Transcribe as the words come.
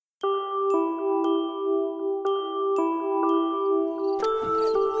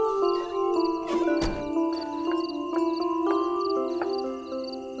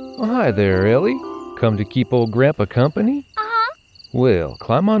Well, hi there, Ellie. Come to keep old Grandpa company? Uh-huh. Well,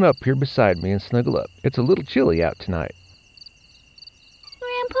 climb on up here beside me and snuggle up. It's a little chilly out tonight.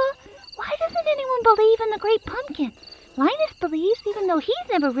 Grandpa, why doesn't anyone believe in the Great Pumpkin? Linus believes even though he's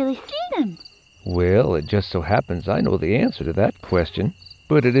never really seen him. Well, it just so happens I know the answer to that question.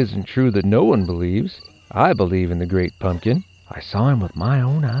 But it isn't true that no one believes. I believe in the Great Pumpkin. I saw him with my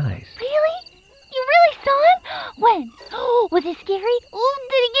own eyes. Really? You really saw him? When? Oh, was it scary? Oh,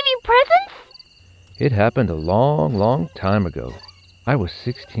 did he give you presents? It happened a long, long time ago. I was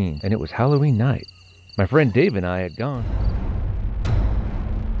 16, and it was Halloween night. My friend Dave and I had gone.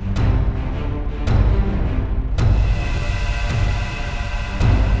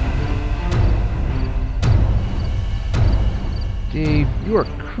 Dave, you are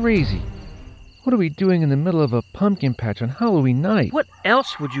crazy. What are we doing in the middle of a pumpkin patch on Halloween night? What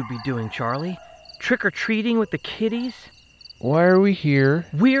else would you be doing, Charlie? Trick-or-treating with the kiddies? Why are we here?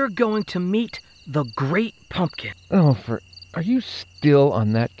 We're going to meet the Great Pumpkin. Oh, are you still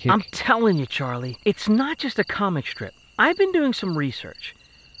on that kick? I'm telling you, Charlie, it's not just a comic strip. I've been doing some research.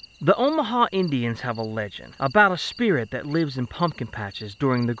 The Omaha Indians have a legend about a spirit that lives in pumpkin patches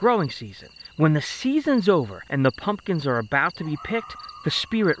during the growing season. When the season's over and the pumpkins are about to be picked, the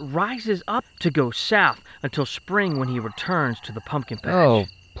spirit rises up to go south until spring when he returns to the pumpkin patch. Oh,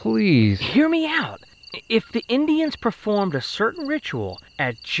 please. Hear me out. If the Indians performed a certain ritual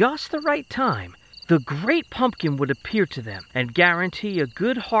at just the right time, the Great Pumpkin would appear to them and guarantee a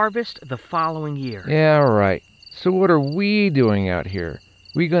good harvest the following year. Yeah, right. So what are we doing out here?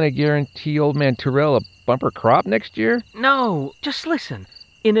 We gonna guarantee old man Terrell a bumper crop next year? No, just listen.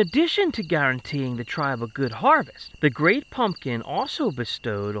 In addition to guaranteeing the tribe a good harvest, the Great Pumpkin also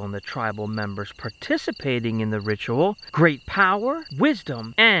bestowed on the tribal members participating in the ritual great power,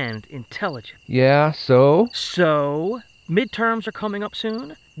 wisdom, and intelligence. Yeah, so? So, midterms are coming up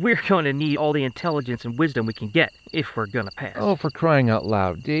soon. We're going to need all the intelligence and wisdom we can get if we're going to pass. Oh, for crying out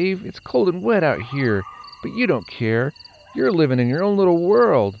loud, Dave. It's cold and wet out here, but you don't care. You're living in your own little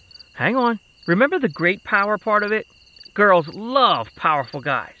world. Hang on. Remember the great power part of it? Girls love powerful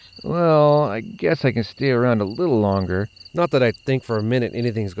guys. Well, I guess I can stay around a little longer. Not that I think for a minute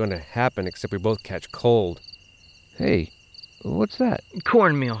anything's going to happen except we both catch cold. Hey, what's that?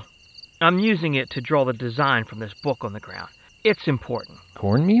 Cornmeal. I'm using it to draw the design from this book on the ground. It's important.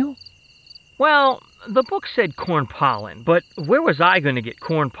 Cornmeal? Well, the book said corn pollen, but where was I going to get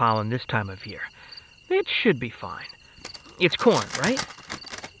corn pollen this time of year? It should be fine. It's corn, right?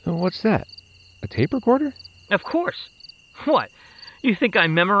 What's that? A tape recorder? Of course. What? You think I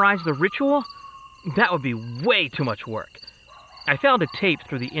memorized the ritual? That would be way too much work. I found a tape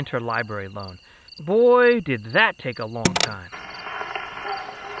through the interlibrary loan. Boy, did that take a long time.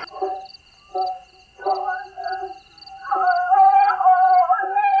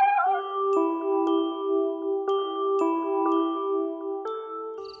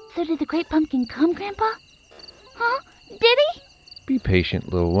 So did the Great Pumpkin come, Grandpa? Huh? Did he? Be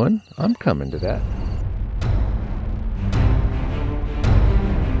patient, little one. I'm coming to that.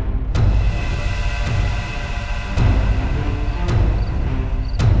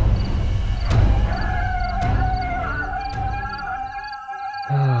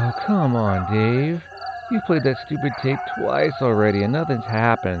 Oh, come on, Dave. You've played that stupid tape twice already and nothing's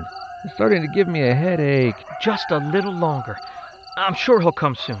happened. It's starting to give me a headache. Just a little longer. I'm sure he'll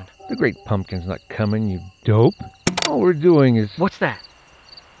come soon. The Great Pumpkin's not coming, you dope. All we're doing is... What's that?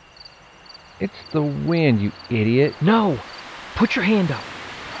 It's the wind, you idiot. No. Put your hand up.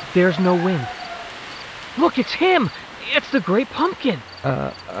 There's no wind. Look, it's him. It's the Great Pumpkin.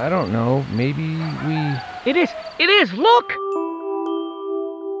 I don't know. Maybe we... It is. It is. Look.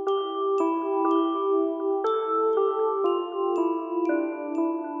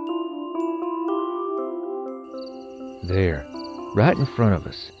 There, right in front of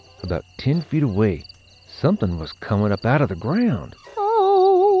us, about 10 feet away, something was coming up out of the ground.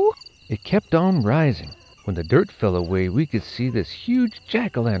 Oh. It kept on rising. When the dirt fell away, we could see this huge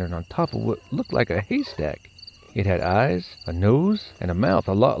jack-o'-lantern on top of what looked like a haystack. It had eyes, a nose, and a mouth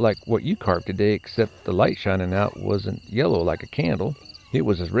a lot like what you carved today, except the light shining out wasn't yellow like a candle. It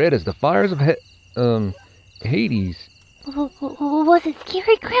was as red as the fires of Hades. Was it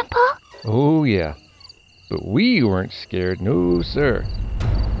scary, Grandpa? Oh, yeah. But we weren't scared, no, sir.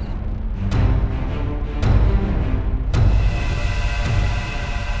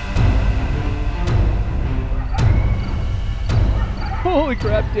 Holy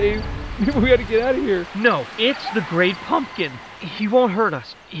crap, Dave. We gotta get out of here. No, it's the Great Pumpkin. He won't hurt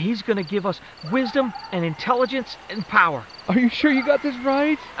us. He's gonna give us wisdom and intelligence and power. Are you sure you got this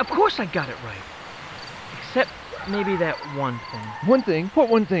right? Of course I got it right. Except maybe that one thing. One thing? What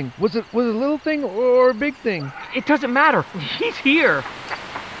one thing? Was it a little thing or a big thing? It doesn't matter. He's here.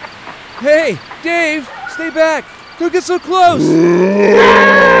 Hey, Dave, stay back. Don't get so close.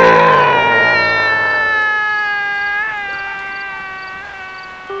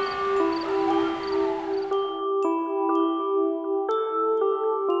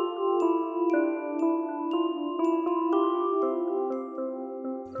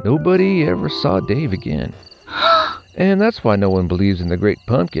 Nobody ever saw Dave again. And that's why no one believes in the Great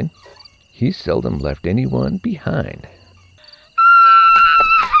Pumpkin. He seldom left anyone behind.